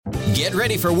Get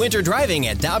ready for winter driving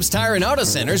at Dobbs Tire and Auto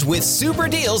Centers with super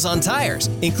deals on tires,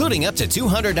 including up to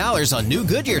 $200 on new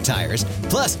Goodyear tires,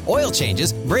 plus oil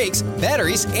changes, brakes,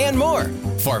 batteries, and more.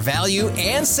 For value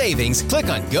and savings, click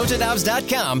on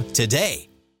gotodobbs.com today.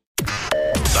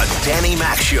 The Danny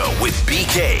Mac Show with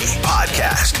BK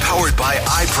podcast powered by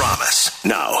I Promise.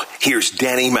 Now, here's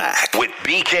Danny Mac with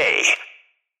BK.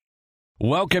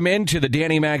 Welcome into the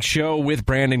Danny Mac Show with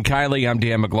Brandon Kiley. I'm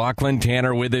Dan McLaughlin.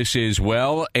 Tanner with us as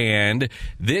well. And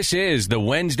this is the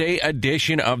Wednesday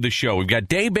edition of the show. We've got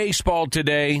day baseball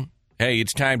today. Hey,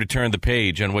 it's time to turn the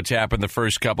page on what's happened the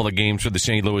first couple of games for the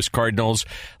St. Louis Cardinals.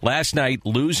 Last night,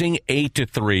 losing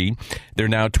 8-3. They're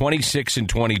now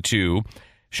 26-22.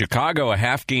 Chicago a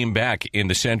half game back in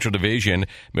the Central Division.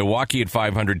 Milwaukee at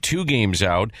 500, 2 games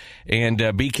out. And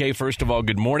BK, first of all,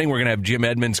 good morning. We're going to have Jim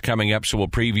Edmonds coming up, so we'll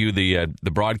preview the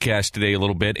broadcast today a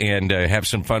little bit and have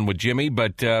some fun with Jimmy.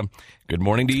 But good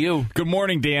morning to you. Good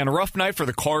morning, Dan. A rough night for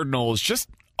the Cardinals. Just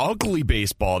ugly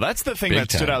baseball. That's the thing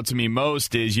that stood out to me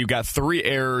most is you got 3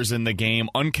 errors in the game,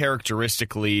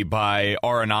 uncharacteristically by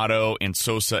Arenado and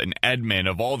Sosa and Edmonds.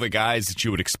 Of all the guys that you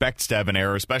would expect to have an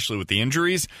error, especially with the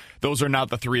injuries, those are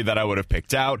not the 3 that I would have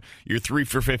picked out. You're 3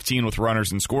 for 15 with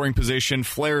runners in scoring position.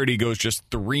 Flaherty goes just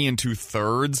 3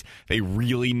 2/3. They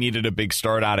really needed a big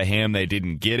start out of him. They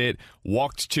didn't get it.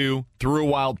 Walked 2, threw a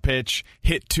wild pitch,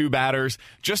 hit 2 batters.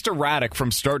 Just erratic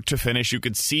from start to finish. You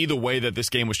could see the way that this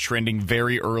game was trending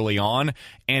very early on,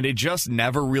 and it just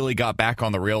never really got back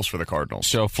on the rails for the Cardinals.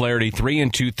 So Flaherty, 3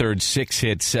 2/3, 6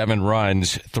 hits, 7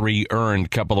 runs, 3 earned,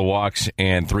 couple of walks,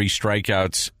 and 3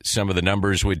 strikeouts. Some of the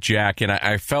numbers with Jack, and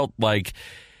I felt like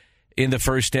in the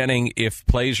first inning, if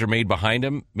plays are made behind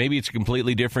him, maybe it's a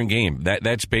completely different game.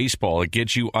 That's baseball. It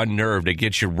gets you unnerved. It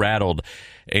gets you rattled.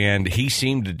 And he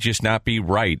seemed to just not be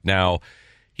right. Now,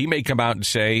 he may come out and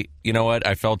say, you know what,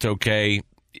 I felt okay.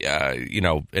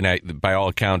 By all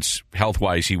accounts,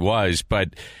 health-wise, he was.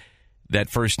 But that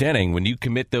first inning, when you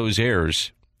commit those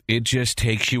errors, it just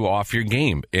takes you off your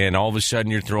game. And all of a sudden,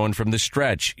 you're throwing from the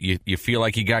stretch. You feel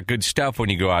like you got good stuff when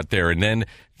you go out there. And then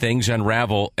things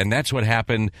unravel. And that's what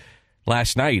happened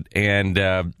last night. And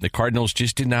the Cardinals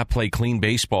just did not play clean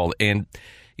baseball. And,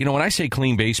 you know, when I say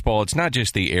clean baseball, it's not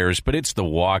just the errors, but it's the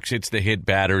walks, it's the hit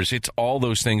batters, it's all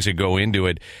those things that go into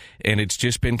it. And it's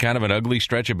just been kind of an ugly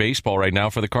stretch of baseball right now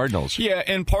for the Cardinals. Yeah,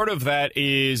 and part of that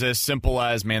is as simple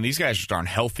as, man, these guys just aren't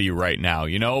healthy right now,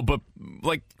 you know? But,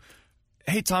 like,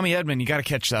 hey, Tommy Edman, you got to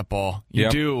catch that ball. You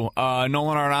do. Nolan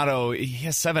Arenado, he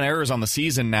has 7 errors on the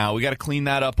season now. We got to clean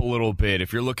that up a little bit.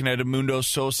 If you're looking at Edmundo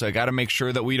Sosa, got to make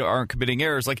sure that we aren't committing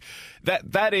errors. Like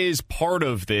that is part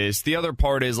of this. The other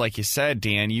part is, like you said,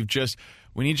 Dan,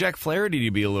 we need Jack Flaherty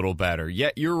to be a little better.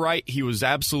 Yet you're right, he was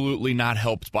absolutely not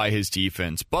helped by his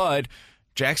defense, but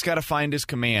Jack's got to find his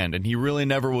command, and he really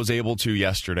never was able to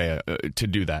yesterday to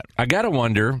do that. I got to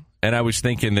wonder, and I was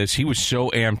thinking this, he was so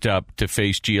amped up to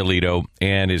face Giolito,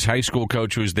 and his high school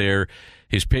coach was there,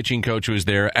 his pitching coach was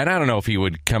there, and I don't know if he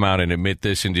would come out and admit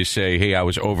this and just say, hey, I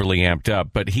was overly amped up,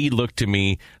 but he looked to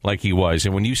me like he was.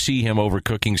 And when you see him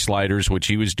overcooking sliders, which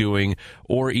he was doing,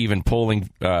 or even pulling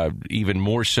even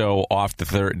more so off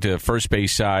the first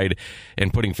base side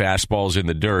and putting fastballs in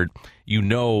the dirt, you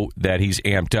know that he's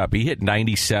amped up. He hit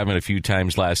 97 a few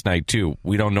times last night, too.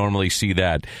 We don't normally see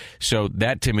that. So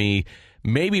that, to me,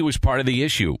 maybe was part of the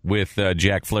issue with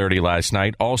Jack Flaherty last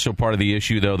night. Also part of the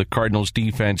issue, though, the Cardinals'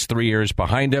 defense, 3 errors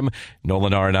behind him,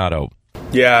 Nolan Arenado.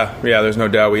 Yeah, there's no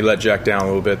doubt we let Jack down a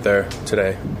little bit there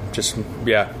today. We just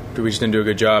didn't do a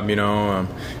good job, you know.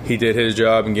 He did his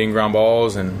job in getting ground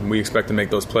balls, and we expect to make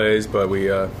those plays, but we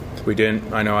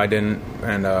didn't. I know I didn't,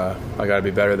 and I got to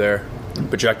be better there.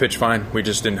 But Jack pitched fine. We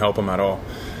just didn't help him at all.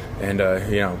 And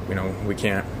we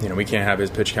can't have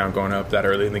his pitch count going up that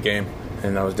early in the game.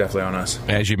 And that was definitely on us.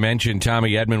 As you mentioned,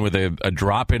 Tommy Edman with a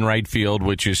drop in right field,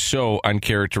 which is so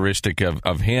uncharacteristic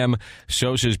of him.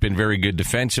 Sosa's been very good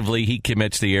defensively. He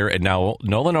commits the error. And now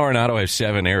Nolan Arenado has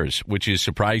 7 errors, which is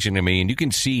surprising to me. And you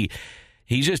can see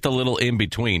he's just a little in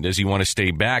between. Does he want to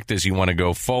stay back? Does he want to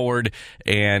go forward?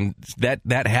 And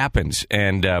that happens.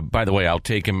 And by the way, I'll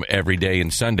take him every day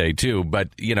and Sunday too. But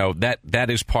you know that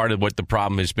is part of what the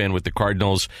problem has been with the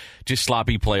Cardinals. Just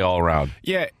sloppy play all around.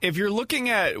 Yeah, if you're looking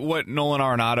at what Nolan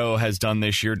Arenado has done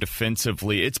this year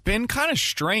defensively, it's been kind of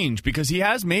strange because he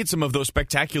has made some of those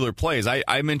spectacular plays.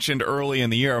 I mentioned early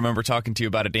in the year, I remember talking to you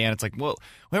about it, Dan. It's like, well,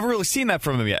 we haven't really seen that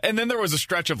from him yet. And then there was a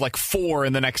stretch of like 4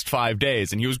 in the next 5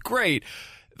 days, and he was great.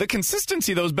 The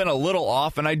consistency, though, has been a little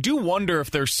off, and I do wonder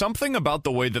if there's something about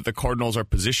the way that the Cardinals are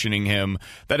positioning him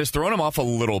that has thrown him off a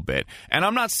little bit. And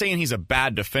I'm not saying he's a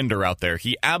bad defender out there.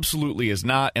 He absolutely is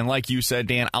not. And like you said,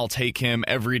 Dan, I'll take him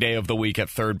every day of the week at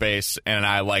third base, and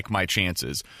I like my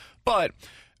chances. But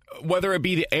whether it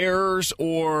be the errors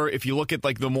or if you look at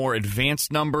like the more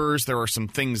advanced numbers, there are some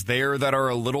things there that are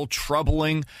a little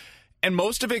troubling. And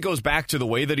most of it goes back to the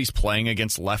way that he's playing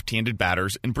against left-handed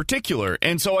batters in particular.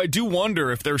 And so I do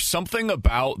wonder if there's something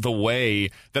about the way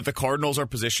that the Cardinals are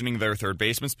positioning their third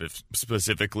baseman,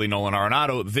 specifically Nolan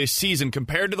Arenado, this season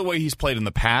compared to the way he's played in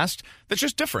the past that's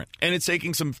just different. And it's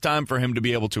taking some time for him to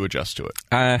be able to adjust to it.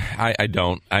 I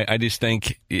don't. I just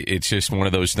think it's just one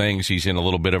of those things. He's in a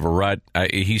little bit of a rut.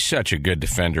 He's such a good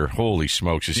defender. Holy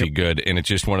smokes, is he good. And it's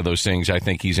just one of those things. I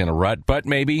think he's in a rut. But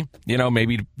maybe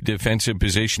defensive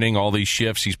positioning, all these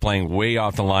shifts, he's playing way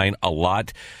off the line a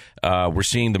lot. We're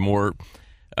seeing the more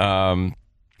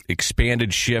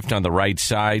expanded shift on the right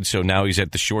side, so now he's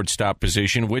at the shortstop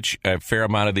position, which a fair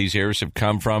amount of these errors have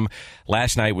come from.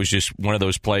 Last night was just one of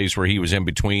those plays where he was in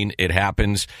between. It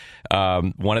happens.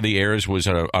 One of the errors was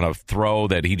on a throw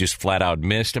that he just flat out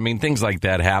missed. I mean, things like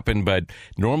that happen, but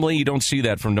normally you don't see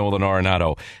that from Nolan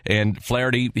Arenado. And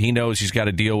Flaherty, he knows he's got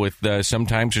to deal with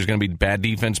sometimes there's going to be bad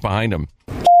defense behind him.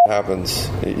 Happens.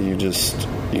 You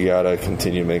got to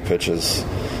continue to make pitches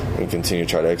and continue to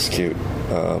try to execute.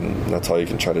 That's all you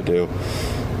can try to do.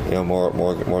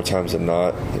 More times than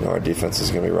not, our defense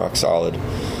is going to be rock solid.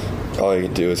 All you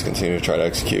can do is continue to try to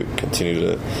execute,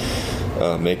 continue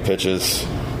to make pitches,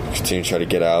 continue to try to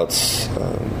get outs.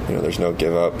 There's no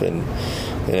give up in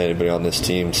anybody on this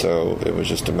team, so it was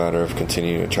just a matter of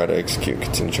continuing to try to execute,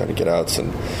 continue to try to get outs,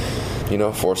 and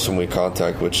force some weak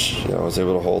contact, which I was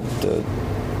able to hold the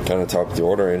kind of top of the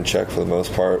order in check for the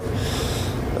most part.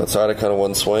 Outside of kind of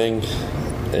one swing,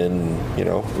 and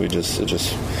it's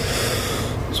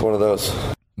one of those.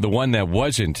 The one that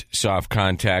wasn't soft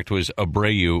contact was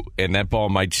Abreu, and that ball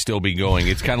might still be going.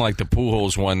 It's kind of like the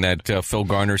Pujols one that Phil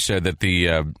Garner said that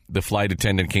the flight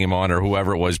attendant came on, or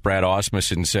whoever it was, Brad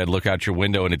Osmussen, said, look out your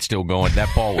window, and it's still going. That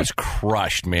ball was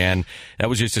crushed, man. That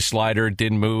was just a slider. It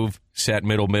didn't move, sat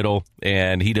middle,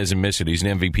 and he doesn't miss it. He's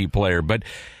an MVP player. But,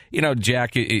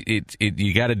 Jack,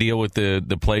 you got to deal with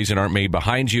the plays that aren't made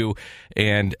behind you.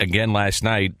 And, again, last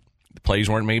night, the plays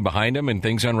weren't made behind him, and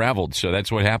things unraveled. So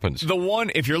that's what happens. The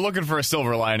one, if you're looking for a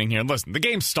silver lining here, listen, the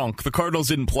game stunk. The Cardinals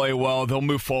didn't play well. They'll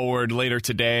move forward later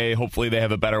today. Hopefully they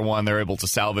have a better one. They're able to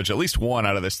salvage at least one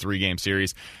out of this 3-game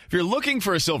series. If you're looking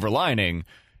for a silver lining,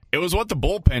 it was what the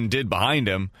bullpen did behind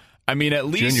him. I mean, at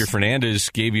least Junior Fernandez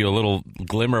gave you a little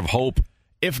glimmer of hope.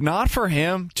 If not for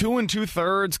him, 2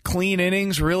 2/3 clean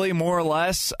innings, really, more or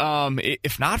less.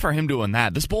 If not for him doing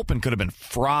that, this bullpen could have been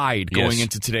fried going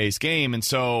into today's game. And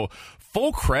so,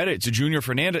 full credit to Junior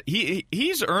Fernandez.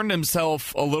 He's earned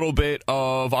himself a little bit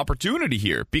of opportunity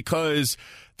here, because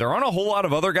there aren't a whole lot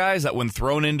of other guys that, when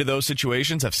thrown into those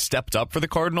situations, have stepped up for the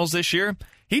Cardinals this year.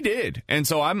 He did. And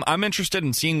so I'm interested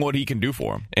in seeing what he can do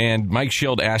for him. And Mike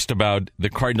Schild asked about the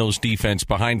Cardinals' defense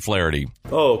behind Flaherty.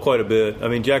 Oh, quite a bit. I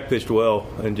mean, Jack pitched well,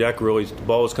 and Jack really, the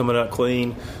ball was coming out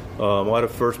clean. A lot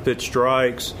of first pitch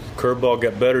strikes. Curveball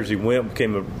got better as he went,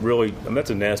 became a really,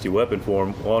 that's a nasty weapon for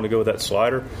him. Wanted to go with that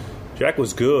slider. Jack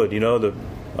was good.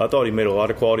 I thought he made a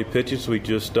lot of quality pitches. We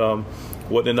just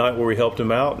wasn't a night where we helped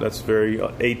him out. That's very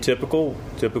atypical.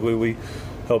 Typically we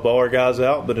help all our guys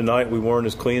out, but tonight we weren't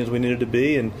as clean as we needed to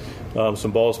be, and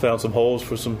some balls found some holes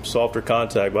for some softer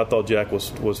contact. But I thought Jack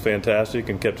was fantastic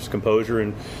and kept his composure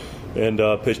and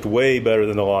pitched way better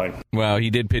than the line. Well, he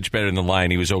did pitch better than the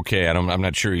line. He was okay. I'm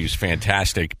not sure he's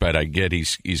fantastic, but I get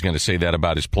he's going to say that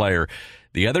about his player.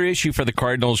 The other issue for the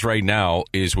Cardinals right now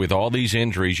is, with all these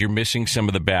injuries, you're missing some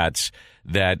of the bats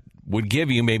that would give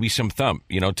you maybe some thump.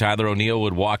 Tyler O'Neill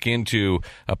would walk into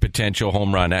a potential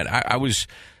home run. I was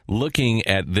looking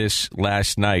at this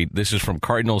last night. This is from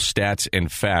Cardinals Stats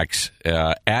and Facts,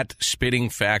 at Spitting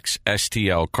Facts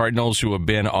STL. Cardinals who have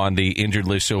been on the injured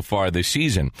list so far this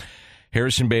season: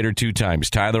 Harrison Bader 2 times,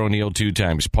 Tyler O'Neill 2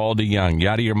 times, Paul DeJong,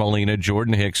 Yadier Molina,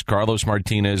 Jordan Hicks, Carlos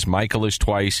Martinez, Michaelis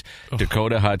twice,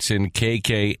 Dakota Hudson,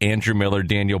 KK, Andrew Miller,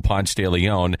 Daniel Ponce de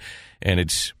Leon, and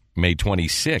it's May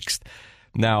 26th.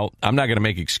 Now, I'm not going to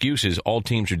make excuses. All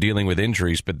teams are dealing with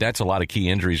injuries, but that's a lot of key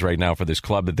injuries right now for this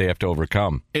club that they have to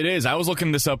overcome. It is. I was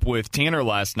looking this up with Tanner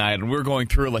last night, and we were going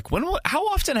through, how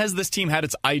often has this team had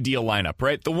its ideal lineup,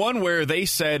 right? The one where they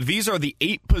said, these are the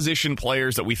 8 position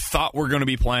players that we thought were going to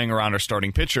be playing around our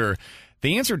starting pitcher.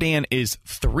 The answer, Dan, is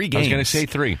 3 games. I was going to say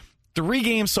 3. 3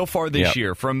 games so far this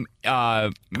year from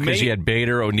because you had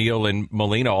Bader, O'Neal, and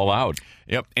Molina all out.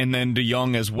 Yep, and then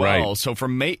DeYoung as well. Right. So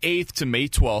from May 8th to May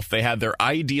 12th, they had their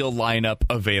ideal lineup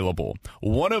available.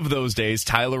 One of those days,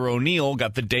 Tyler O'Neill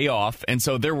got the day off, and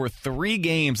so there were 3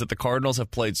 games that the Cardinals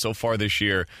have played so far this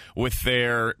year with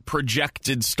their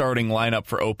projected starting lineup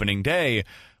for opening day.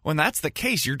 When that's the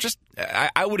case,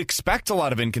 I would expect a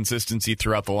lot of inconsistency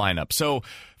throughout the lineup. So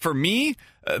for me,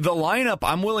 the lineup,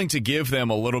 I'm willing to give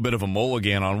them a little bit of a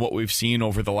mulligan on what we've seen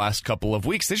over the last couple of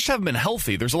weeks. They just haven't been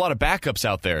healthy. There's a lot of backups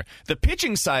out there. The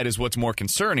pitching side is what's more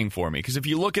concerning for me, because if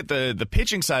you look at the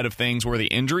pitching side of things where the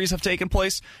injuries have taken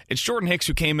place, it's Jordan Hicks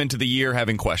who came into the year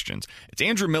having questions. It's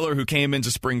Andrew Miller who came into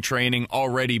spring training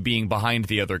already being behind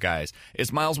the other guys.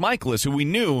 It's Miles Mikolas, who we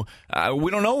knew,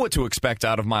 we don't know what to expect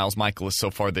out of Miles Mikolas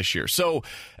so far this year. So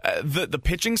the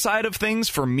pitching side of things,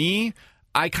 for me,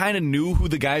 I kind of knew who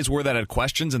the guys were that had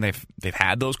questions, and they've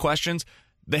had those questions.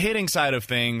 The hitting side of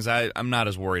things, I'm not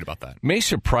as worried about that. May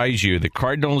surprise you, the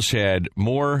Cardinals had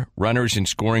more runners in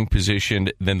scoring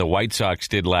position than the White Sox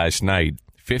did last night,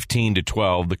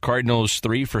 15-12. The Cardinals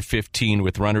 3 for 15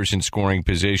 with runners in scoring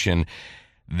position.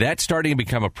 That's starting to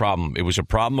become a problem. It was a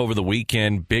problem over the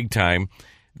weekend, big time.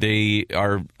 They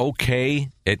are okay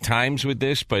at times with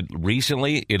this, but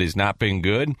recently it has not been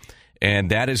good.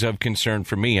 And that is of concern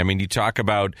for me. I mean, you talk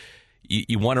about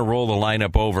you want to roll the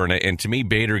lineup over, and to me,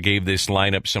 Bader gave this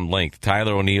lineup some length.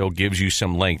 Tyler O'Neill gives you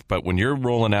some length. But when you're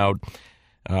rolling out,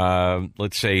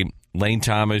 let's say, Lane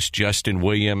Thomas, Justin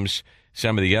Williams,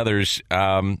 some of the others,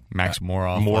 Max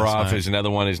Moroff is another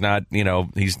one. Is not,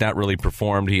 he's not really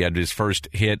performed. He had his first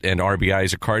hit and RBI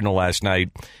as a Cardinal last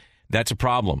night. That's a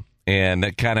problem. And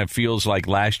that kind of feels like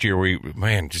last year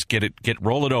just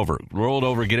roll it over,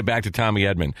 get it back to Tommy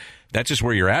Edmond. That's just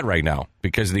where you're at right now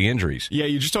because of the injuries. Yeah,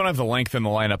 you just don't have the length in the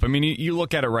lineup. I mean, you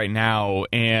look at it right now,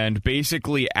 and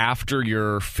basically after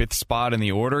your 5th spot in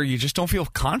the order, you just don't feel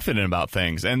confident about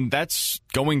things. And that's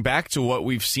going back to what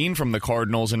we've seen from the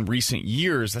Cardinals in recent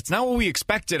years. That's not what we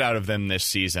expected out of them this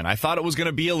season. I thought it was going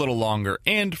to be a little longer.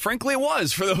 And frankly, it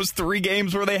was for those 3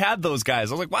 games where they had those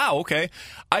guys. I was like, wow, okay.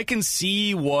 I can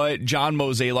see what John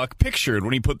Mozeliak pictured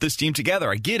when he put this team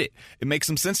together. I get it. It makes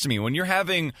some sense to me. When you're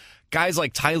having guys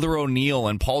like Tyler O'Neill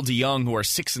and Paul DeYoung, who are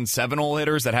 6 and 7 hole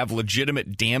hitters that have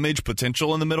legitimate damage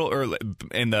potential in the middle or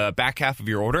in the back half of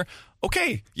your order,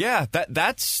 okay, yeah,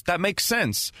 that makes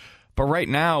sense. But right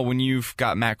now, when you've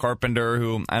got Matt Carpenter,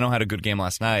 who I know had a good game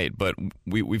last night, but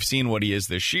we've seen what he is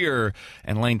this year,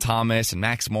 and Lane Thomas and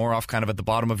Max Moroff kind of at the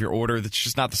bottom of your order, that's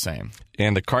just not the same.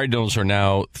 And the Cardinals are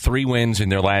now 3 wins in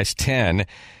their last 10.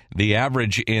 The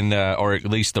average or at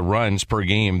least the runs per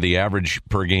game, the average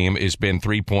per game has been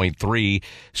 3.3.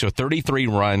 So 33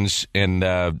 runs in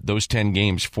those 10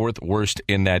 games, 4th worst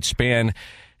in that span.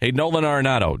 Hey, Nolan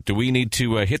Arenado, do we need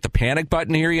to hit the panic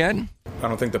button here yet? I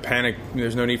don't think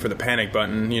there's no need for the panic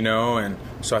button, and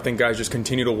so I think guys just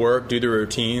continue to work, do their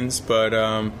routines, but,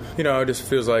 it just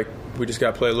feels like we just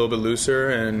got to play a little bit looser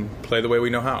and play the way we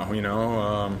know how,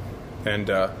 and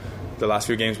the last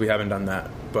few games we haven't done that.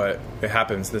 But it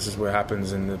happens. This is what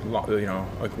happens in the like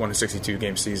 162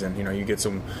 game season. You get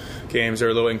some games that are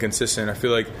a little inconsistent. I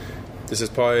feel like this is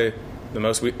probably the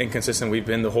most inconsistent we've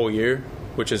been the whole year,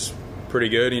 which is pretty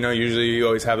good. Usually you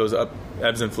always have those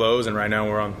ebbs and flows, and right now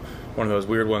we're on one of those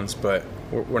weird ones. But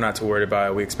we're not too worried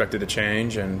about it. We expect it to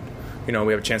change, and we have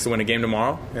a chance to win a game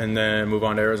tomorrow and then move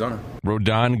on to Arizona.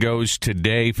 Rodon goes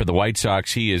today for the White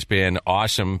Sox. He has been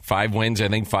awesome. 5 wins, I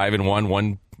think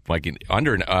 5-1, like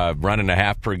under run and a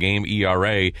half per game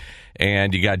ERA,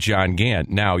 and you got John Gant.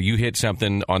 Now, you hit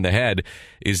something on the head,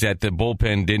 is that the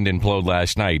bullpen didn't implode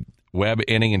last night. Webb,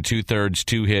 inning and 2/3,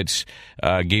 2 hits,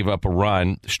 gave up a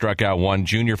run, struck out 1.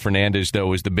 Junior Fernandez, though,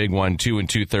 was the big one, 2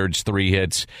 2/3, 3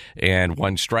 hits, and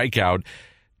 1 strikeout.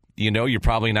 You're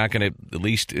probably not going to, at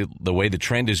least the way the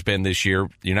trend has been this year,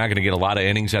 you're not going to get a lot of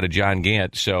innings out of John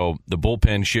Gant. So the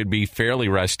bullpen should be fairly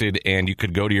rested, and you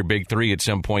could go to your big 3 at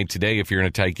some point today if you're in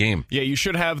a tight game. Yeah, you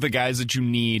should have the guys that you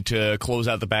need to close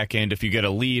out the back end if you get a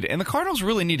lead. And the Cardinals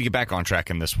really need to get back on track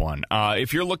in this one.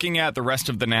 If you're looking at the rest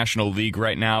of the National League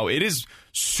right now, it is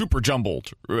super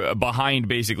jumbled behind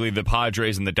basically the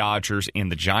Padres and the Dodgers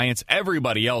and the Giants.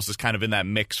 Everybody else is kind of in that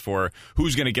mix for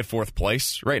who's going to get 4th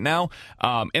place right now.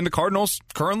 And the Cardinals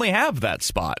currently have that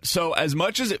spot. So as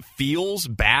much as it feels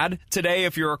bad today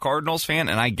if you're a Cardinals fan,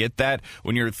 and I get that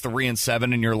when you're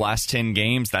 3-7 in your last 10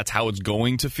 games, that's how it's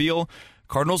going to feel.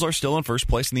 Cardinals are still in first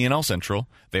place in the NL Central.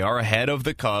 They are ahead of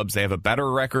the Cubs. They have a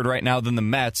better record right now than the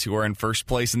Mets, who are in first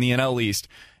place in the NL East.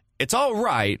 It's all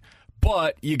right,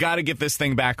 But you got to get this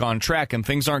thing back on track, and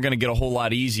things aren't going to get a whole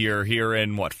lot easier here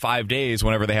in, 5 days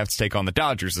whenever they have to take on the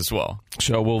Dodgers as well.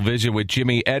 So we'll visit with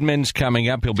Jimmy Edmonds coming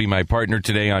up. He'll be my partner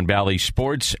today on Bally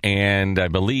Sports, and I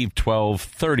believe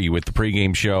 12:30 with the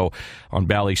pregame show on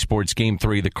Bally Sports, Game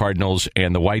 3, the Cardinals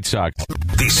and the White Sox.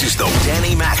 This is the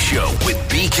Danny Mac Show with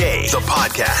BK, the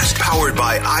podcast powered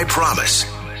by I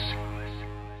Promise.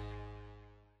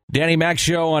 Danny Mac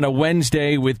Show on a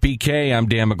Wednesday with BK. I'm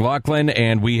Dan McLaughlin,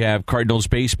 and we have Cardinals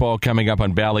baseball coming up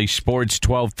on Bally Sports,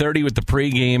 12:30 with the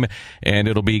pregame, and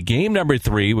it'll be game number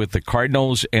 3 with the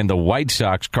Cardinals and the White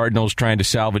Sox. Cardinals trying to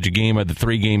salvage a game of the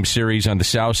 3-game series on the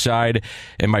south side.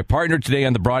 And my partner today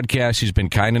on the broadcast, who's been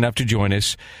kind enough to join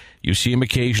us, you see him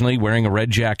occasionally wearing a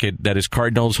red jacket. That is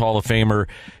Cardinals Hall of Famer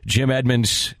Jim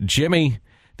Edmonds. Jimmy,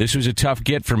 this was a tough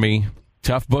get for me.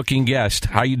 Tough booking guest.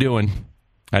 How you doing?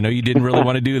 I know you didn't really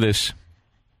want to do this.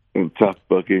 Tough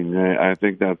booking. I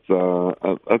think that's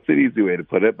an easy way to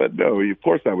put it, but no, of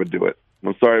course I would do it.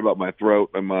 I'm sorry about my throat.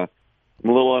 I'm a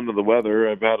little under the weather.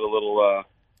 I've had a little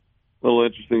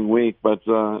interesting week, but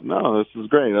no, this is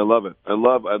great. I love it. I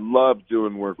love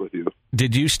doing work with you.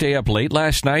 Did you stay up late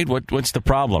last night? What's the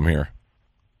problem here?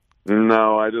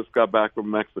 No, I just got back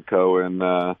from Mexico, and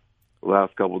the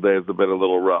last couple of days have been a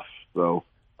little rough. So.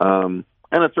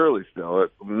 And it's early still.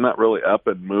 I'm not really up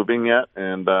and moving yet,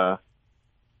 and I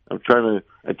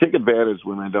take advantage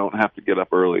when I don't have to get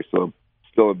up early, so I'm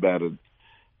still in bed.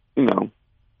 And,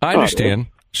 I understand.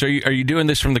 So are you doing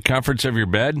this from the comforts of your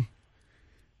bed?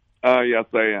 Yes,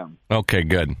 I am. Okay,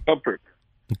 good. Comfort.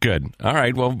 Good. All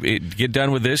right, well, get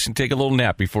done with this and take a little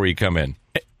nap before you come in.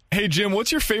 Hey, Jim,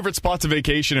 what's your favorite spot to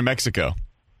vacation in Mexico?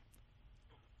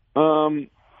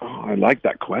 I like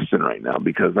that question right now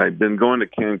because I've been going to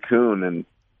Cancun and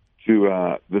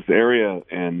to this area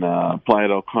in Playa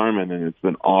del Carmen, and it's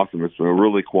been awesome. It's been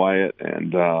really quiet,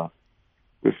 and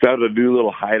we started a new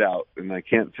little hideout, and I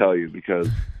can't tell you because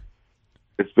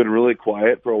it's been really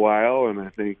quiet for a while, and I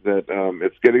think that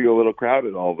it's getting a little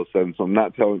crowded all of a sudden, so I'm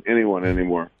not telling anyone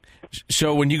anymore.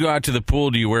 So when you go out to the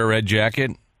pool, do you wear a red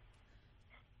jacket?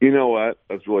 You know what?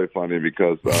 That's really funny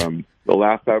because the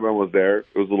last time I was there, it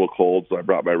was a little cold, so I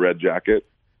brought my red jacket.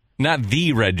 Not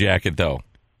the red jacket, though.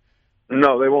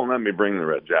 No, they won't let me bring the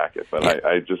red jacket, but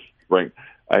I just bring.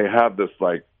 I have this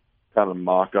like kind of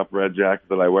mock-up red jacket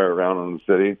that I wear around in the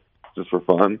city just for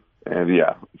fun, and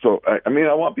yeah. So I mean,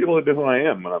 I want people to know who I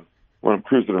am when I'm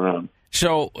cruising around.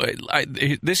 So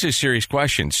this is a serious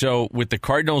question. So with the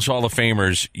Cardinals Hall of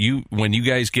Famers, when you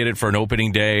guys get it for an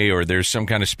opening day or there's some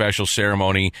kind of special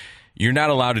ceremony, you're not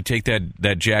allowed to take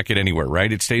that jacket anywhere,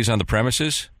 right? It stays on the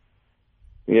premises?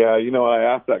 Yeah,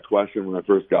 I asked that question when I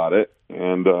first got it,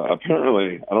 and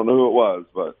apparently, I don't know who it was,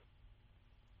 but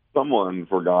someone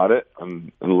forgot it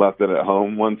and left it at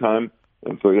home one time.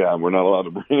 And so, yeah, we're not allowed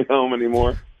to bring it home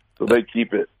anymore. So they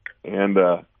keep it, and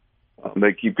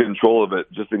they keep control of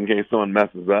it just in case someone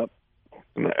messes up.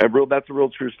 And that's a real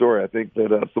true story. I think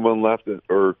that someone left it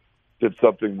or did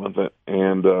something with it,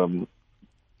 and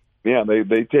yeah,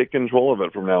 they take control of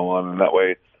it from now on, and that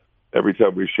way, every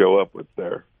time we show up, it's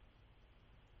there.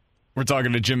 We're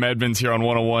talking to Jim Edmonds here on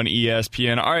 101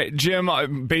 ESPN. All right, Jim,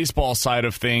 baseball side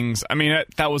of things. I mean,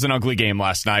 that was an ugly game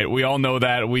last night. We all know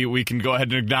that. We can go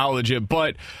ahead and acknowledge it.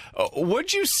 But what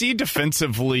did you see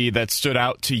defensively that stood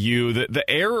out to you? The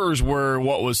errors were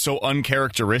what was so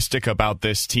uncharacteristic about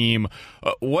this team.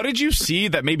 What did you see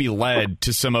that maybe led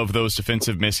to some of those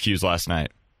defensive miscues last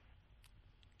night?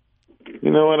 You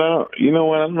know what? I don't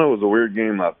know. It was a weird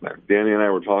game last night. Danny and I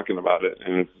were talking about it,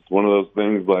 and it's one of those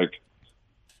things like,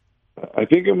 I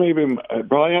think it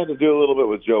probably had to do a little bit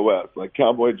with Joe West. Like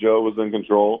Cowboy Joe was in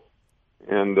control,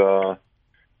 and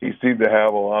he seemed to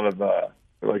have a lot of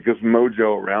this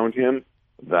mojo around him.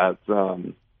 That he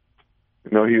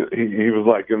was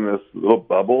like in this little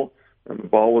bubble, and the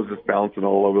ball was just bouncing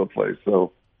all over the place.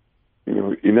 So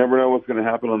you never know what's going to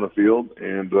happen on the field,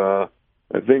 and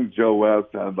I think Joe West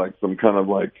had like some kind of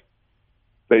like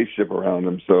spaceship around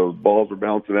him, so balls were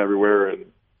bouncing everywhere, and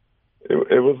it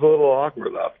was a little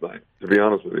awkward last night, to be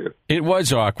honest with you. It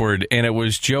was awkward, and it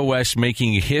was Joe West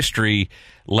making history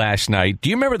last night. Do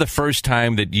you remember the first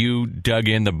time that you dug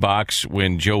in the box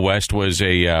when Joe West was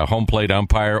a home plate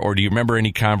umpire, or do you remember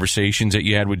any conversations that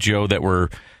you had with Joe that were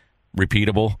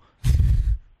repeatable?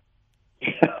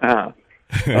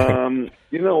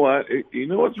 You know what? You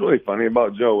know what's really funny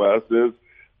about Joe West is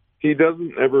he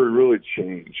doesn't ever really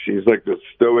change. He's like this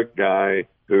stoic guy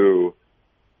who...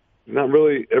 Not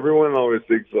really. Everyone always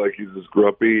thinks like he's this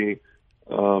grumpy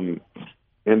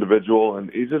individual,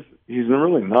 and he's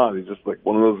really not. He's just like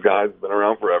one of those guys who's been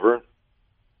around forever,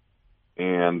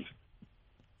 and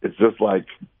it's just like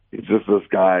he's just this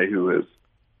guy who is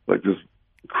like this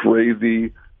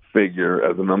crazy figure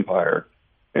as an umpire.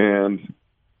 And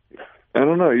I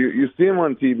don't know, you see him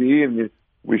on TV, and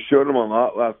we showed him a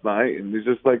lot last night, and he's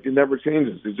just like, he never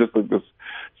changes. He's just like this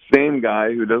same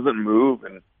guy who doesn't move,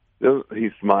 and he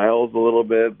smiles a little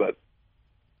bit, but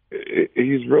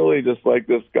he's really just like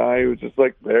this guy who's just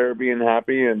like there being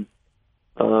happy. And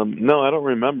no, I don't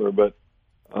remember, but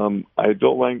I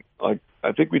don't like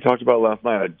I think we talked about it last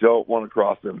night. I don't want to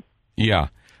cross him. Yeah.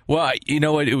 Well, you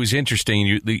know what? It was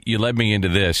interesting. You led me into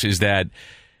this, is that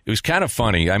it was kind of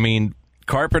funny. I mean,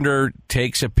 Carpenter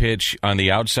takes a pitch on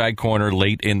the outside corner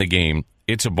late in the game.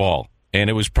 It's a ball, and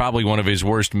it was probably one of his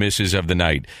worst misses of the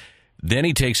night. Then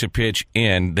he takes a pitch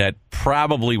in that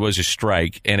probably was a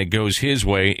strike, and it goes his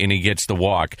way, and he gets the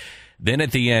walk. Then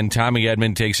at the end, Tommy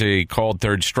Edmonds takes a called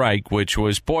third strike, which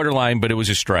was borderline, but it was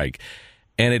a strike.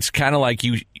 And it's kind of like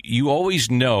you always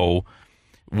know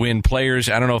when players,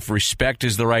 I don't know if respect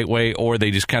is the right way, or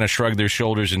they just kind of shrug their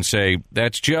shoulders and say,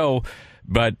 that's Joe,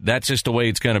 but that's just the way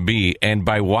it's going to be. And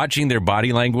by watching their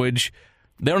body language,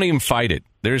 they don't even fight it.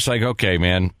 They're just like, okay,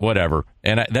 man, whatever.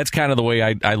 And that's kind of the way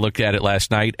I looked at it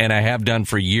last night, and I have done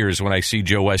for years when I see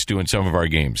Joe West doing some of our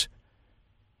games.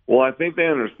 Well, I think they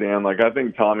understand. Like, I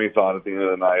think Tommy thought at the end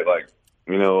of the night, like,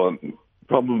 you know,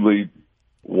 probably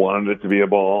wanted it to be a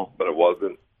ball, but it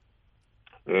wasn't.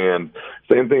 And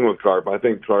same thing with Carp. I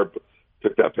think Carp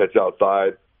took that pitch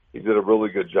outside. He did a really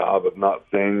good job of not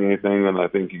saying anything, and I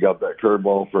think he got that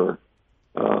curveball for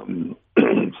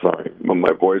sorry,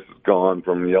 my voice is gone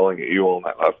from yelling at you all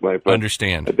night last night. But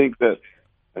understand. I think that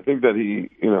he,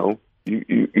 you know,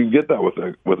 you get that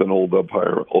with an old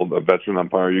umpire, a veteran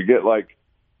umpire. You get like,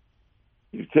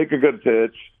 you take a good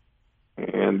pitch,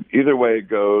 and either way it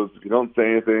goes, if you don't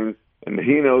say anything, and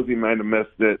he knows he might have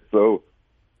missed it, so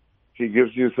he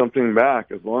gives you something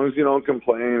back. As long as you don't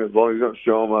complain, as long as you don't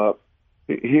show him up,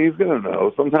 he's going to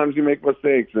know. Sometimes you make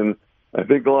mistakes, and I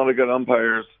think a lot of good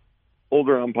umpires,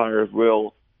 older umpires,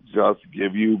 will just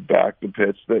give you back the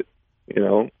pitch that, you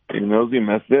know, he knows he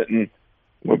missed it and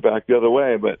went back the other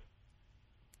way. But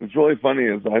it's really funny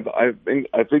is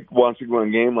I think watching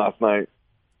one game last night,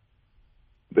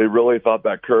 they really thought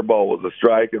that curveball was a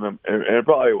strike, and it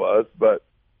probably was, but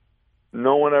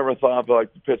no one ever thought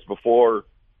like the pitch before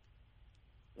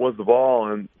was the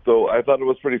ball. And so I thought it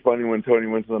was pretty funny when Tony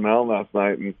went to the mound last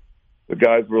night, and the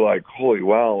guys were like, holy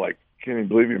wow, like, can't even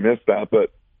believe you missed that.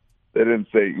 But they didn't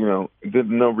say, you know,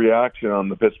 no reaction on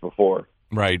the pitch before.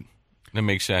 Right. That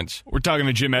makes sense. We're talking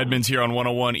to Jim Edmonds here on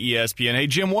 101 ESPN. Hey,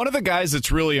 Jim, one of the guys that's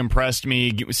really impressed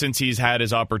me since he's had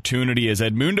his opportunity is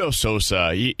Edmundo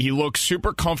Sosa. He looks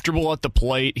super comfortable at the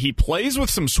plate. He plays with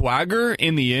some swagger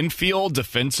in the infield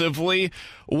defensively.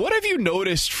 What have you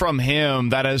noticed from him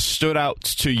that has stood out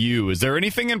to you? Is there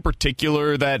anything in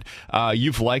particular that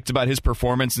you've liked about his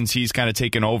performance since he's kind of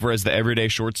taken over as the everyday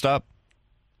shortstop?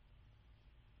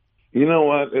 You know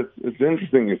what? It's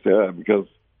interesting you say that, because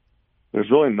there's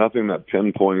really nothing that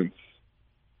pinpoints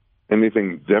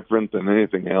anything different than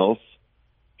anything else.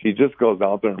 He just goes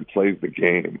out there and plays the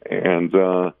game. And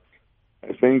I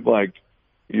think, like,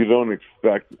 you don't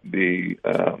expect the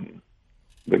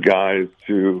guys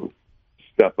to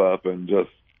step up and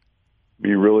just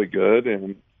be really good.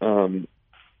 And you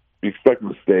expect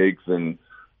mistakes and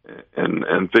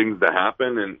things to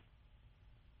happen and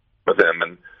with him.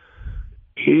 And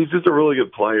he's just a really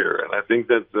good player. And I think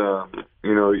that,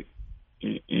 you know,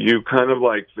 you kind of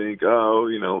like think, oh,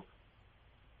 you know,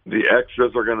 the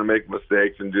extras are going to make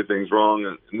mistakes and do things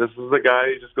wrong. And this is a guy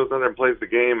who just goes out there and plays the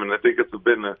game. And I think it's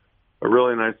been a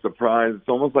really nice surprise. It's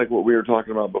almost like what we were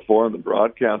talking about before in the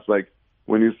broadcast. Like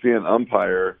when you see an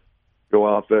umpire go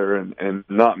out there and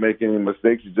not make any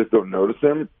mistakes, you just don't notice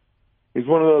him. He's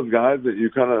one of those guys that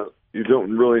you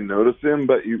don't really notice him,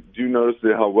 but you do notice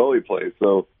how well he plays.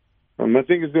 So I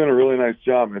think he's doing a really nice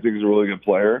job. I think he's a really good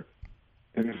player.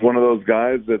 And he's one of those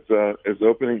guys that is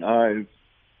opening eyes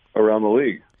around the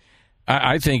league.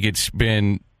 I think it's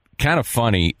been kind of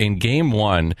funny in Game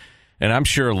 1, and I'm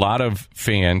sure a lot of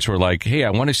fans were like, hey,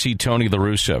 I want to see Tony La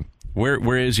Russa.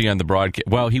 Where is he on the broadcast?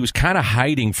 Well, he was kind of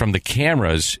hiding from the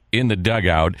cameras in the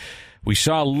dugout. We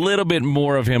saw a little bit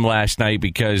more of him last night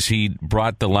because he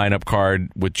brought the lineup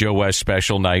card with Joe West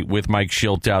special night with Mike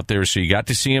Schilt out there, so you got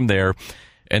to see him there.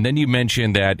 And then you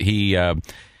mentioned that he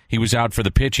was out for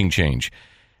the pitching change.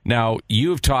 Now,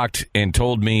 you have talked and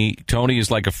told me Tony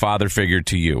is like a father figure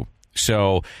to you.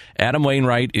 So Adam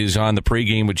Wainwright is on the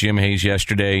pregame with Jim Hayes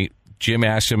yesterday. Jim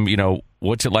asked him, you know,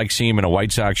 what's it like seeing him in a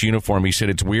White Sox uniform? He said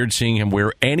it's weird seeing him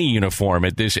wear any uniform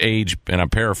at this age, and I'm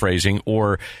paraphrasing,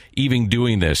 or even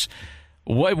doing this.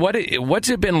 What's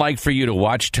it been like for you to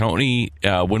watch Tony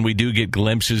when we do get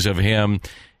glimpses of him?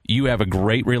 You have a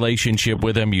great relationship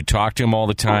with him. You talk to him all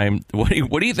the time. What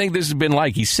do you think this has been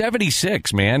like? He's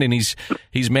 76, man, and he's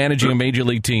managing a major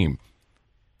league team.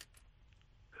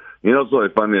 You know what's really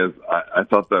funny is I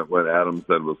thought that what Adam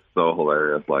said was so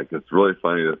hilarious. Like, it's really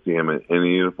funny to see him in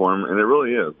any uniform, and it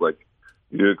really is. Like,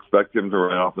 you expect him to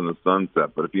ride off in the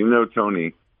sunset, but if you know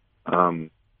Tony, or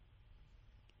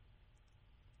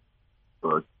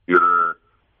a computer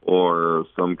or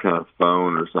some kind of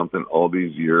phone or something all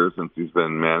these years since he's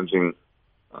been managing,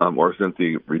 or since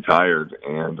he retired,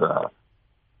 and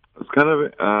it's kind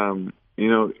of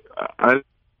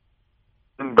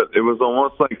but it was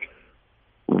almost like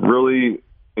really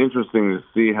interesting to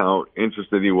see how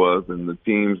interested he was in the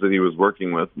teams that he was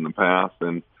working with in the past,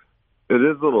 and it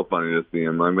is a little funny to see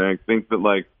him. I mean, I think that,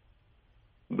 like,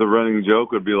 the running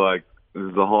joke would be like, this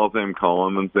is a Hall of Fame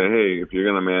column and say, hey, if you're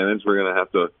going to manage, we're going to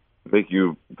have to make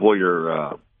you pull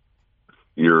your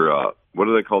what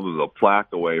do they call it, a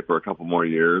plaque away for a couple more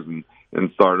years and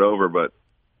start over. But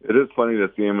it is funny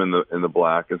to see him in the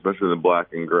black, especially the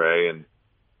black and gray and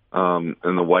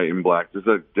the white and black, just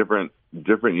a different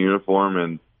uniform.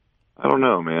 And I don't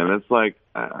know, man. It's like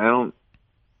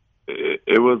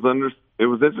it was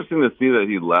interesting to see that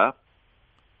he left,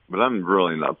 but I'm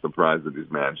really not surprised that he's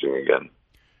managing again.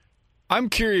 I'm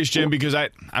curious, Jim, because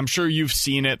I'm sure you've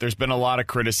seen it. There's been a lot of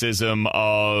criticism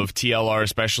of TLR,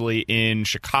 especially in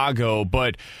Chicago.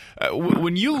 But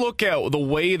when you look at the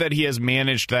way that he has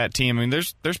managed that team, I mean,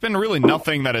 there's been really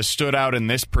nothing that has stood out in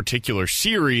this particular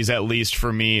series, at least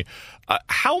for me.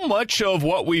 How much of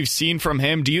what we've seen from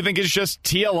him do you think is just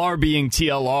TLR being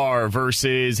TLR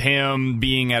versus him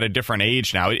being at a different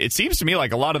age now? It seems to me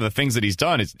like a lot of the things that he's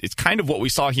done, it's kind of what we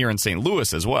saw here in St.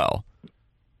 Louis as well.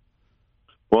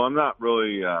 Well, I'm not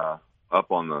really up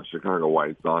on the Chicago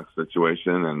White Sox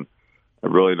situation, and I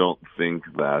really don't think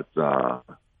that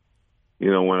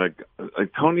when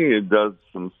Tony does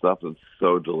some stuff that's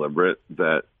so deliberate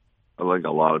that like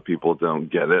a lot of people don't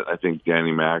get it. I think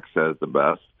Danny Mac says the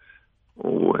best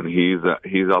when he's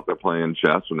out there playing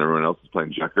chess when everyone else is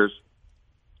playing checkers.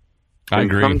 I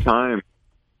agree. Sometimes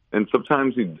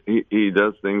he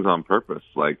does things on purpose,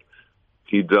 like.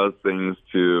 He does things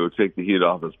to take the heat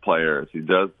off his players. He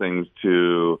does things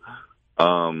to,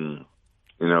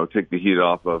 take the heat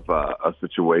off of a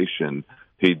situation.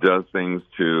 He does things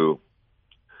to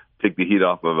take the heat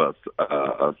off of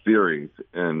a series.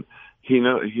 And he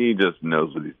just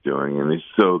knows what he's doing, and he's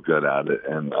so good at it.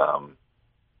 And,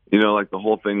 like the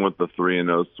whole thing with the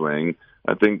 3-0 swing,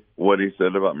 I think what he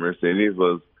said about Mercedes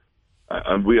was,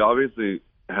 we obviously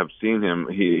have seen him.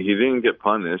 He didn't get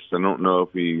punished. I don't know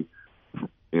if he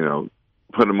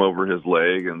put him over his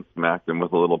leg and smacked him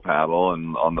with a little paddle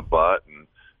and on the butt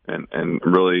and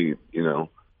really,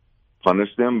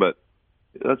 punished him. But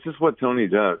that's just what Tony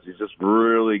does. He's just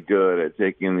really good at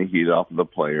taking the heat off of the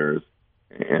players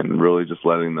and really just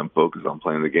letting them focus on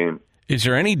playing the game. Is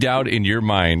there any doubt in your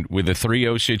mind with the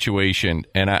 3-0 situation,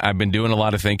 and I've been doing a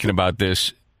lot of thinking about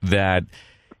this, that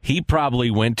he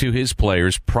probably went to his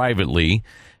players privately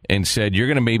and said, you're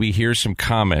going to maybe hear some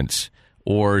comments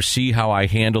or see how I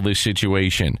handle this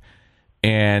situation,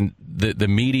 and the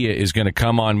media is going to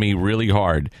come on me really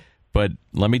hard. But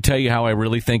let me tell you how I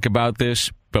really think about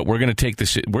this. But we're going to take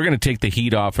the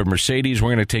heat off of Mercedes.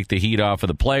 We're going to take the heat off of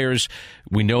the players.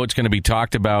 We know it's going to be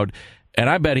talked about. And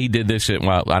I bet he did this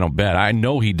I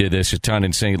know he did this a ton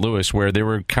in St. Louis, where there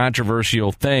were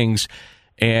controversial things,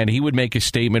 and he would make a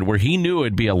statement where he knew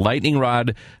it'd be a lightning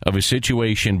rod of a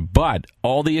situation, but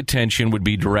all the attention would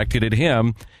be directed at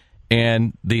him,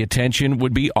 and the attention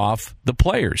would be off the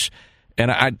players.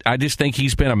 And I just think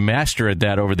he's been a master at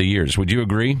that over the years. Would you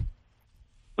agree?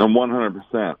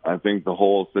 100%. I think the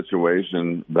whole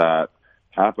situation that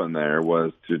happened there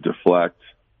was to deflect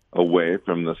away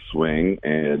from the swing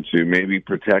and to maybe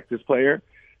protect his player.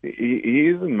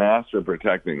 He's a master of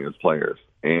protecting his players.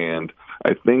 And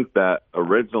I think that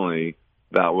originally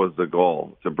that was the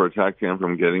goal, to protect him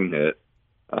from getting hit.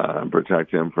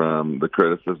 Protect him from the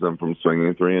criticism from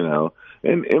swinging 3-0.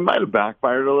 And it might have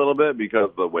backfired a little bit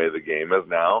because of the way the game is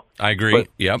now. I agree.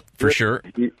 Yep, for sure.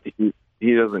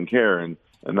 He doesn't care. And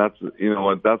that's,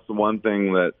 that's the one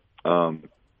thing that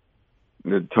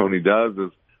Tony does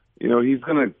is, he's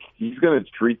gonna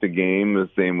treat the game the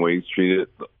same way he's treated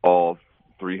all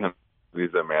 300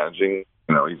 he's managing.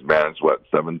 He's managed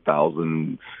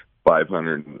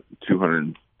 7,500,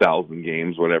 200,000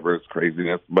 games, whatever. It's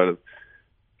craziness, but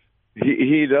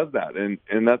he does that, and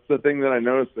that's the thing that I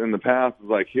noticed in the past is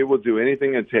like he will do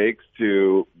anything it takes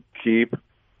to keep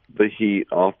the heat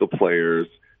off the players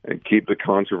and keep the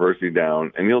controversy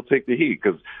down, and he'll take the heat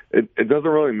because it doesn't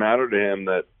really matter to him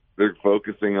that they're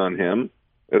focusing on him.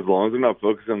 As long as they're not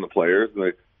focusing on the players,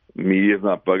 the media's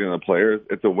not bugging the players,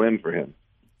 it's a win for him.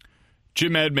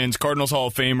 Jim Edmonds, Cardinals Hall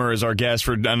of Famer, is our guest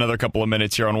for another couple of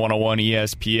minutes here on 101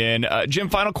 ESPN. Jim,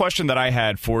 final question that I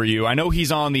had for you. I know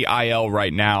he's on the IL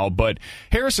right now, but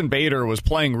Harrison Bader was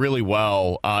playing really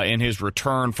well in his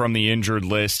return from the injured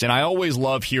list, and I always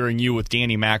love hearing you with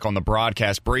Danny Mack on the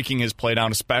broadcast, breaking his play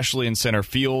down, especially in center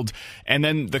field, and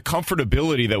then the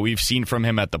comfortability that we've seen from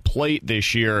him at the plate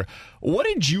this year. What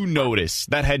did you notice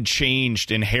that had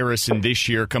changed in Harrison this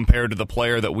year compared to the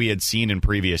player that we had seen in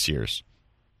previous years?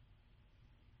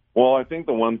 Well, I think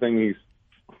the one thing he's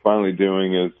finally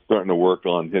doing is starting to work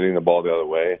on hitting the ball the other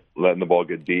way, letting the ball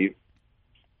get deep.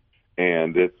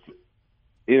 And it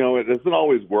doesn't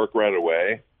always work right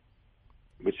away,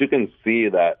 but you can see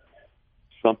that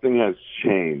something has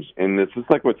changed. And it's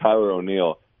just like with Tyler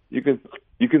O'Neill. You can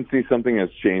see something has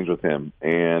changed with him,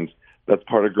 and that's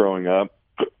part of growing up,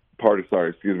 part of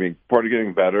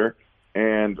getting better.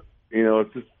 And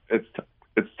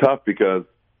it's tough because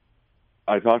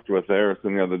I talked with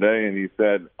Harrison the other day, and he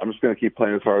said, "I'm just going to keep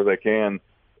playing as hard as I can,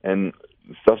 and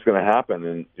stuff's going to happen."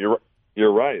 And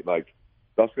you're right. Like,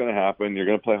 stuff's going to happen. You're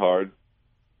going to play hard.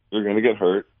 You're going to get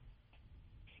hurt,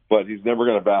 but he's never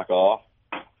going to back off.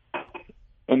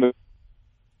 And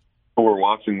we're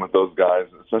watching with those guys,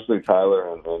 especially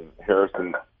Tyler and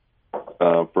Harrison,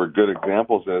 for good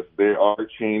examples, is they are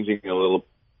changing a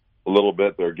little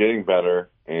bit. They're getting better,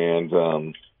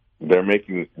 and they're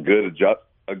making good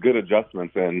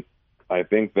adjustments, and I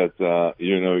think that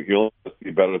you'll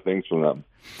see better things from them.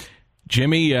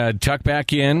 Jimmy, tuck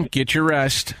back in, get your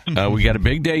rest. We got a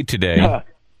big day today,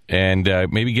 and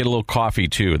maybe get a little coffee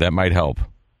too. That might help.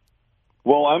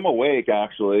 Well, I'm awake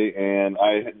actually, and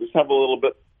I just have a little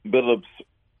bit of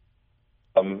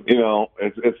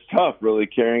it's tough really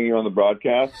carrying you on the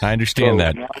broadcast. I understand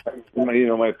that. Now,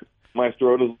 my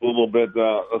throat is a little bit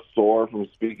sore from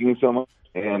speaking so much,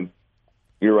 and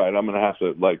you're right. I'm going to have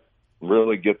to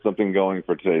really get something going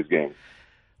for today's game.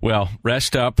 Well,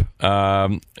 rest up.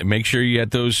 Make sure you get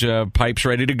those pipes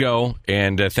ready to go.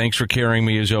 And thanks for carrying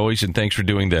me as always, and thanks for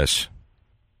doing this.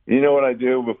 You know what I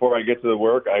do before I get to the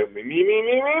work? Me.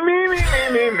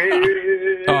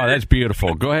 Oh, that's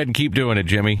beautiful. Go ahead and keep doing it,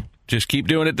 Jimmy. Just keep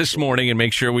doing it this morning, and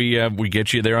make sure we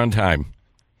get you there on time.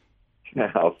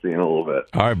 I'll see you in a little bit.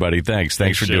 All right, buddy. Thanks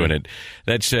for doing it.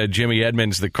 That's Jimmy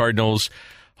Edmonds, the Cardinals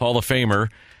Hall of Famer.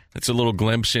 That's a little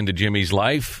glimpse into Jimmy's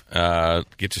life.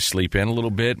 Get to sleep in a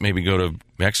little bit, maybe go to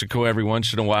Mexico every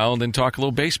once in a while, and then talk a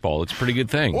little baseball. It's a pretty good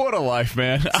thing. What a life,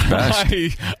 man.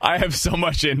 I have so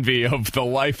much envy of the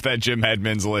life that Jim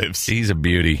Edmonds lives. He's a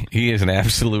beauty. He is an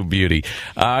absolute beauty.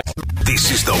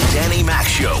 This is the Danny Mac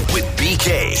Show with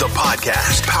BK, the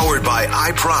podcast powered by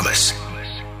I Promise.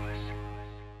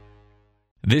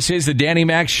 This is the Danny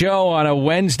Mac Show on a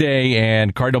Wednesday,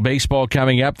 and Cardinal baseball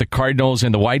coming up. The Cardinals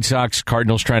and the White Sox.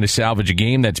 Cardinals trying to salvage a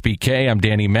game. That's BK. I'm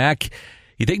Danny Mac.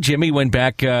 You think Jimmy went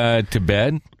back to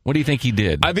bed? What do you think he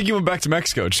did? I think he went back to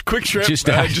Mexico. Just a quick trip. Just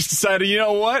decided, you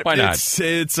know what? Why not?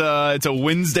 It's a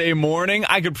Wednesday morning.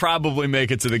 I could probably make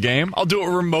it to the game. I'll do it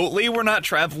remotely. We're not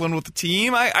traveling with the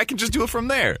team. I can just do it from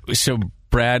there. So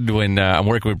Brad, when I'm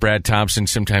working with Brad Thompson,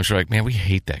 sometimes we're like, man, we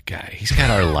hate that guy. He's got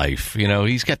our life.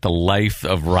 He's got the life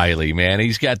of Riley, man.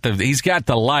 He's got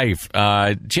the life.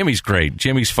 Jimmy's great.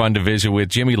 Jimmy's fun to visit with.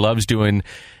 Jimmy loves doing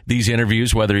these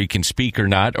interviews, whether he can speak or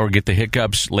not, or get the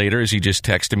hiccups later, as he just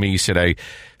texted me. He said,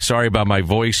 sorry about my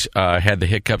voice. Had the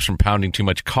hiccups from pounding too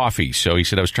much coffee. So he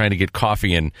said I was trying to get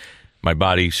coffee in my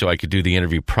body so I could do the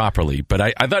interview properly. But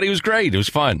I thought he was great. It was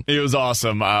fun. It was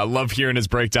awesome. Love hearing his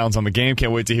breakdowns on the game.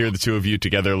 Can't wait to hear the two of you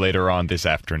together later on this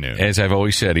afternoon. As I've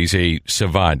always said, he's a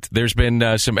savant. There's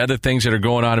been some other things that are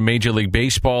going on in Major League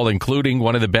Baseball, including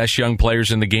one of the best young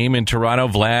players in the game in Toronto,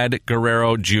 Vlad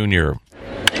Guerrero Jr.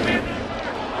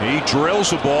 He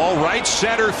drills the ball right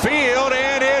center field,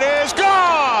 and it is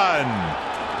gone!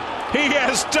 He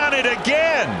has done it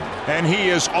again, and he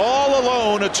is all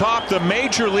alone atop the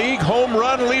Major League home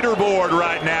run leaderboard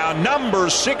right now. Number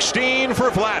 16 for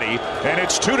Vladdy, and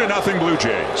it's 2-0 Blue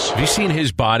Jays. Have you seen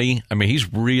his body? I mean,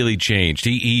 he's really changed.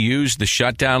 He used the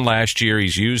shutdown last year.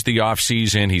 He's used the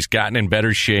offseason. He's gotten in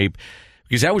better shape.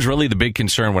 Because that was really the big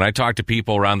concern. When I talked to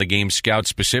people around the game, scouts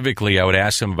specifically, I would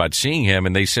ask them about seeing him,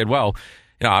 and they said, well,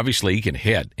 obviously he can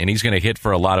hit, and he's going to hit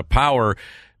for a lot of power.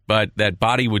 but that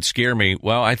body would scare me.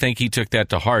 Well, I think he took that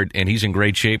to heart, and he's in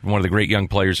great shape and one of the great young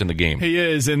players in the game. He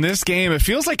is. In this game, it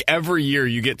feels like every year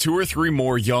you get 2 or 3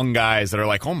 more young guys that are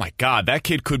like, oh my God, that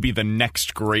kid could be the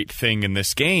next great thing in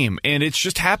this game. And it's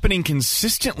just happening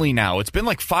consistently now. It's been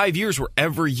like 5 years where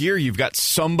every year you've got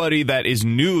somebody that is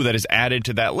new that is added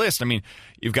to that list. I mean,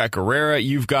 you've got Guerrera,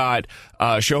 you've got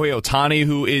Shohei Ohtani,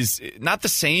 who is not the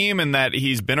same in that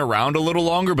he's been around a little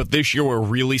longer, but this year we're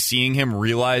really seeing him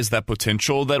realize that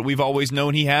potential that we've always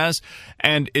known he has.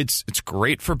 And it's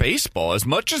great for baseball. As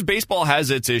much as baseball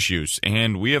has its issues,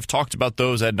 and we have talked about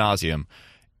those ad nauseum,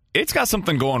 it's got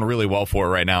something going really well for it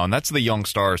right now, and that's the young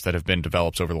stars that have been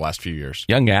developed over the last few years.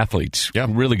 Young athletes,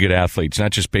 really good athletes,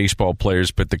 not just baseball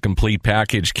players, but the complete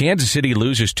package. Kansas City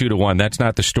loses 2-1. That's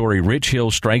not the story. Rich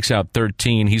Hill strikes out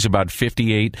 13. He's about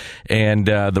 58, and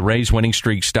the Rays' winning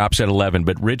streak stops at 11.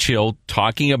 But Rich Hill,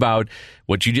 talking about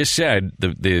what you just said,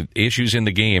 the issues in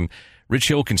the game, Rich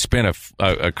Hill can spin a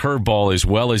curveball as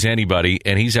well as anybody,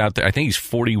 and he's out there. I think he's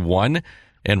 41.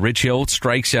 And Rich Hill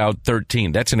strikes out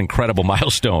 13. That's an incredible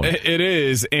milestone. It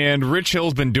is, and Rich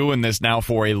Hill's been doing this now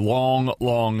for a long,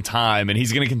 long time, and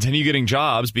he's going to continue getting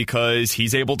jobs because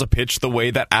he's able to pitch the way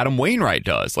that Adam Wainwright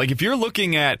does. Like, if you're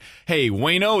looking at, hey,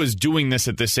 Waino is doing this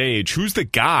at this age, who's the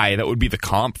guy that would be the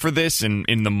comp for this in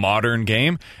the modern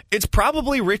game? It's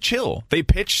probably Rich Hill. They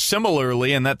pitch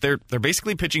similarly in that they're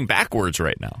basically pitching backwards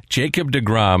right now. Jacob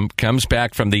deGrom comes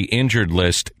back from the injured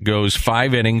list, goes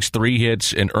 5 innings, 3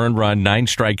 hits, an earned run, 9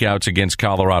 strikeouts against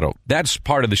Colorado. That's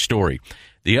part of the story.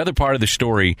 The other part of the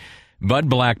story, Bud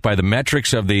Black, by the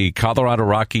metrics of the Colorado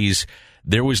Rockies,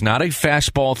 there was not a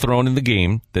fastball thrown in the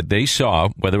game that they saw,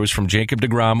 whether it was from Jacob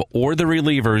deGrom or the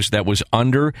relievers, that was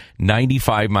under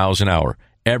 95 miles an hour.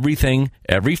 Every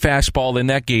fastball in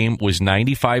that game was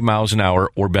 95 miles an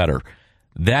hour or better.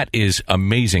 That is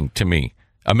amazing to me.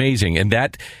 Amazing. And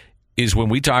that is when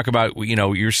we talk about,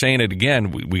 you're saying it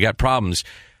again, we got problems.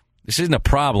 This isn't a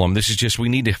problem. This is just we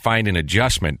need to find an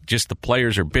adjustment. Just the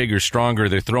players are bigger, stronger,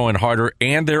 they're throwing harder,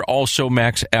 and they're also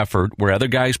max effort, where other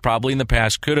guys probably in the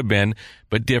past could have been,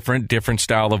 but different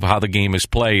style of how the game is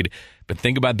played. But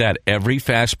think about that. Every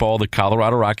fastball the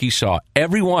Colorado Rockies saw,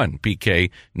 every one, PK,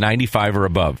 95 or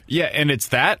above. Yeah, and it's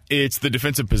the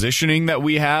defensive positioning that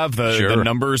we have, the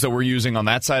numbers that we're using on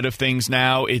that side of things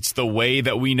now. It's the way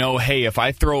that we know, hey, if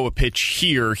I throw a pitch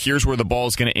here, here's where the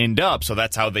ball's going to end up. So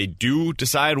that's how they do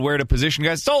decide where to position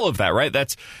guys. It's all of that, right?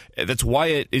 That's why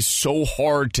it is so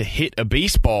hard to hit a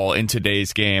baseball in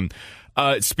today's game.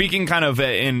 Speaking kind of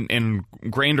in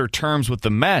grander terms with the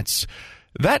Mets,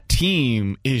 that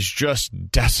team is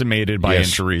just decimated by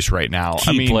injuries right now.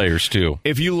 Key players, too.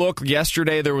 If you look,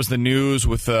 yesterday there was the news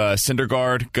with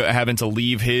Syndergaard having to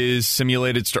leave his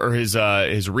simulated or his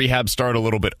rehab start a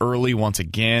little bit early once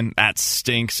again. That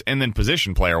stinks. And then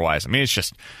position player-wise, I mean, it's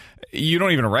just, you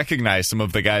don't even recognize some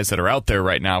of the guys that are out there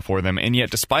right now for them. And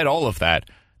yet, despite all of that,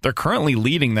 they're currently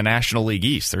leading the National League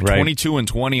East. They're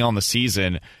 22-20 on the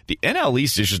season. The NL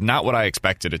East is just not what I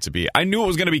expected it to be. I knew it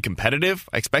was going to be competitive.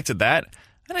 I expected that.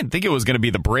 I didn't think it was going to be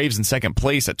the Braves in second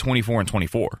place at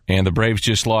 24-24. And the Braves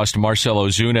just lost Marcell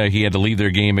Ozuna. He had to leave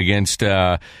their game against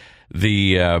the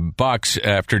Bucks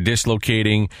after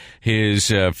dislocating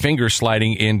his finger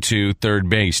sliding into third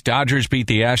base. Dodgers beat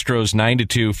the Astros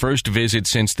 9-2. First visit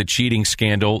since the cheating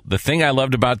scandal. The thing I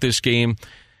loved about this game,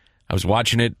 I was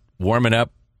watching it, warming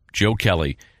up, Joe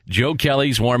Kelly. Joe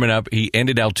Kelly's warming up. He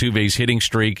ended Altuve's hitting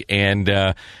streak,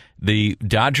 and the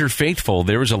Dodger faithful,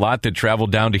 there was a lot that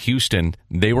traveled down to Houston.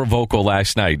 They were vocal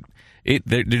last night.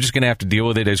 They're just going to have to deal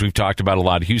with it, as we've talked about a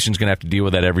lot. Houston's going to have to deal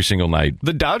with that every single night.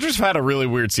 The Dodgers have had a really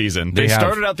weird season. They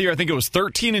started out the year, I think it was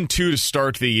 13-2 to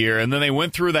start the year, and then they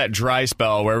went through that dry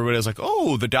spell where everybody was like,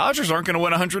 oh, the Dodgers aren't going to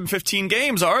win 115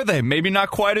 games, are they? Maybe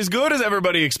not quite as good as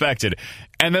everybody expected.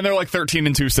 And then they're like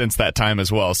 13-2 since that time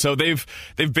as well. So they've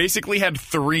basically had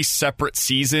 3 separate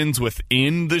seasons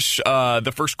within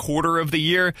the first quarter of the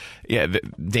year. Yeah,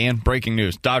 Dan, breaking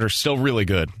news. Dodgers still really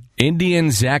good.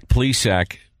 Indian Zach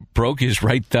Plesac broke his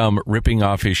right thumb ripping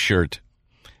off his shirt.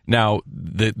 Now,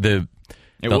 it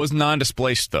was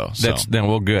non-displaced, though. So.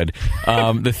 Good.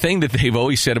 The thing that they've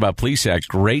always said about Plesac,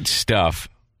 great stuff,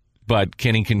 but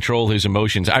can he control his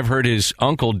emotions? I've heard his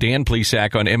uncle, Dan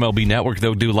Plesac, on MLB Network,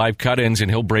 they'll do live cut-ins, and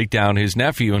he'll break down his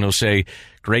nephew, and he'll say,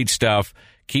 great stuff,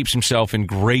 keeps himself in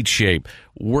great shape,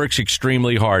 works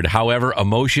extremely hard. However,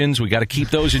 emotions, we got to keep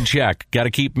those in check. Got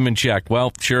to keep them in check.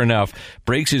 Well, sure enough,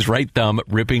 breaks his right thumb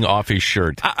ripping off his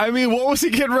shirt. I mean, what was he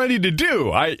getting ready to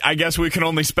do? I guess we can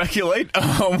only speculate.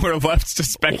 We're left to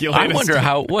speculate. I wonder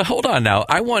how. Well, hold on now.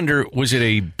 I wonder, was it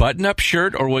a button-up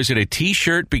shirt or was it a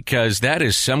T-shirt? Because that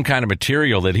is some kind of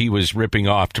material that he was ripping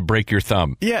off to break your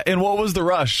thumb. Yeah, and what was the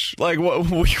rush? Like, what,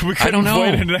 we couldn't I don't know.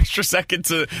 wait an extra second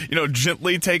to,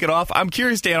 gently take it off. I'm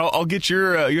curious, Dan. I'll get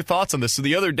your thoughts on this. So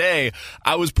the other day,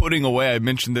 I was putting away. I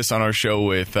mentioned this on our show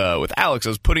with Alex. I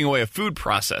was putting away a food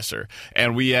processor,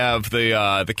 and we have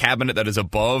the cabinet that is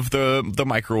above the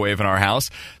microwave in our house.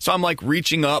 So I'm like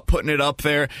reaching up, putting it up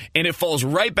there, and it falls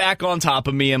right back on top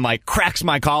of me and like cracks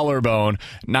my collarbone.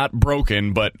 Not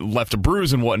broken, but left a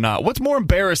bruise and whatnot. What's more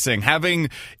embarrassing,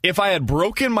 if I had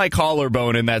broken my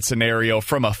collarbone in that scenario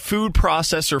from a food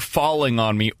processor falling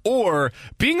on me, or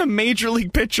being a major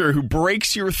league pitcher who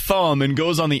breaks your thumb and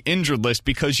goes on the injured list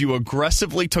because you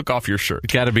aggressively took off your shirt?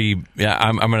 Got to be. Yeah,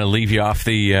 I'm going to leave you off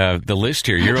the list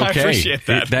here. You're okay. I appreciate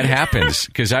that. That happens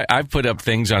because I've put up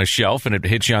things on a shelf and it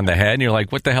hits you on the head and you're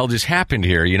like, what the hell just happened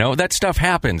here? That stuff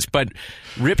happens. But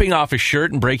ripping off a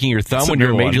shirt and breaking your thumb when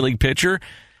you're a major league pitcher.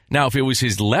 Now, if it was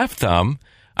his left thumb,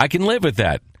 I can live with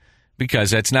that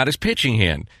because that's not his pitching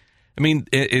hand. I mean,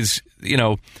 I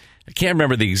can't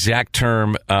remember the exact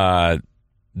term that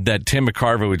Tim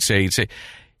McCarver would say. He'd say,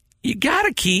 you got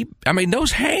to keep,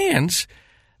 those hands,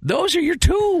 those are your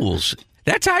tools.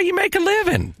 That's how you make a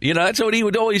living. That's what he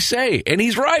would always say. And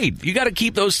he's right. You got to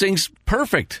keep those things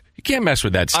perfect. You can't mess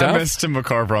with that stuff. I miss Tim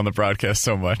McCarver on the broadcast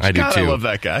so much. I do, too. I love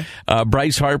that guy.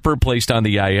 Bryce Harper placed on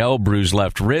the IL, bruised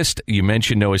left wrist. You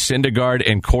mentioned Noah Syndergaard,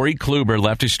 and Corey Kluber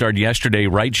left his start yesterday,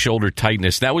 right shoulder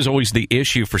tightness. That was always the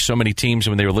issue for so many teams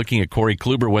when they were looking at Corey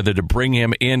Kluber, whether to bring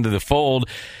him into the fold.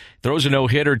 Throws a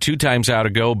no-hitter 2 times out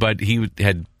ago, but he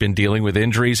had been dealing with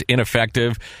injuries,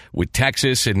 ineffective with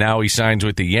Texas, and now he signs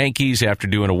with the Yankees after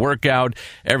doing a workout.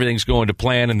 Everything's going to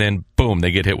plan, and then, boom, they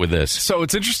get hit with this. So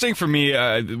it's interesting for me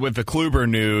with the Kluber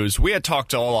news. We had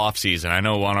talked all offseason. I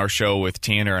know on our show with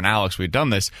Tanner and Alex, we'd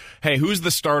done this. Hey, who's the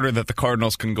starter that the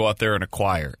Cardinals can go out there and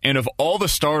acquire? And of all the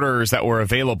starters that were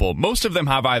available, most of them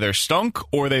have either stunk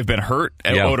or they've been hurt.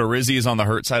 Yeah. Odorizzi is on the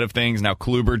hurt side of things. Now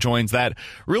Kluber joins that.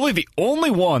 Really, the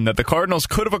only one that the Cardinals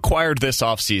could have acquired this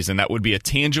offseason that would be a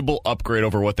tangible upgrade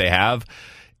over what they have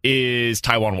is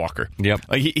Taijuan Walker.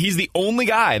 Yep. He's the only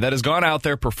guy that has gone out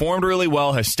there, performed really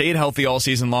well, has stayed healthy all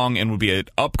season long, and would be an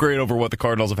upgrade over what the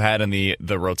Cardinals have had in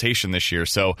the rotation this year.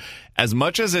 So as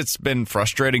much as it's been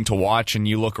frustrating to watch and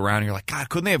you look around and you're like, God,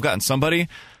 couldn't they have gotten somebody?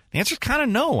 The answer is kind of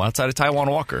no outside of Taijuan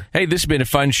Walker. Hey, this has been a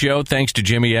fun show. Thanks to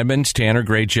Jimmy Edmonds. Tanner,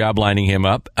 great job lining him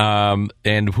up.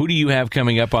 And who do you have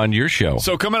coming up on your show?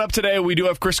 So coming up today, we do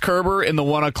have Chris Kerber in the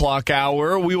 1 o'clock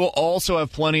hour. We will also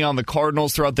have plenty on the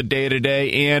Cardinals throughout the day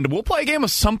today. And we'll play a game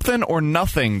of something or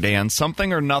nothing, Dan.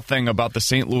 Something or nothing about the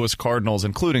St. Louis Cardinals,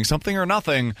 including something or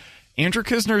nothing. Andrew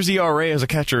Kisner's ERA as a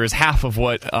catcher is half of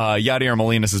what Yadier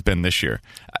Molina's has been this year.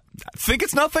 I think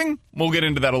it's nothing. We'll get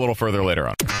into that a little further later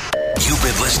on. You've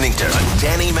been listening to The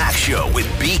Danny Mac Show with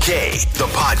BK, the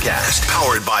podcast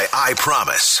powered by I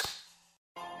Promise.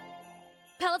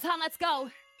 Peloton, let's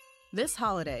go. This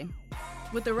holiday,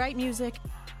 with the right music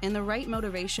and the right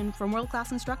motivation from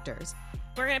world-class instructors,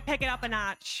 we're going to pick it up a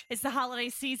notch. It's the holiday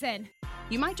season.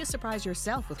 You might just surprise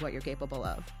yourself with what you're capable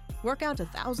of. Work out to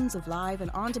thousands of live and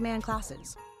on-demand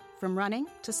classes, from running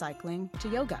to cycling to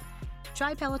yoga.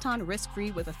 Try Peloton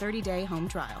risk-free with a 30-day home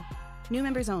trial. New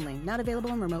members only, not available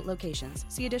in remote locations.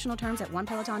 See additional terms at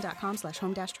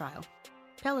onepeloton.com/home-trial.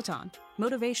 Peloton,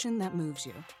 motivation that moves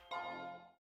you.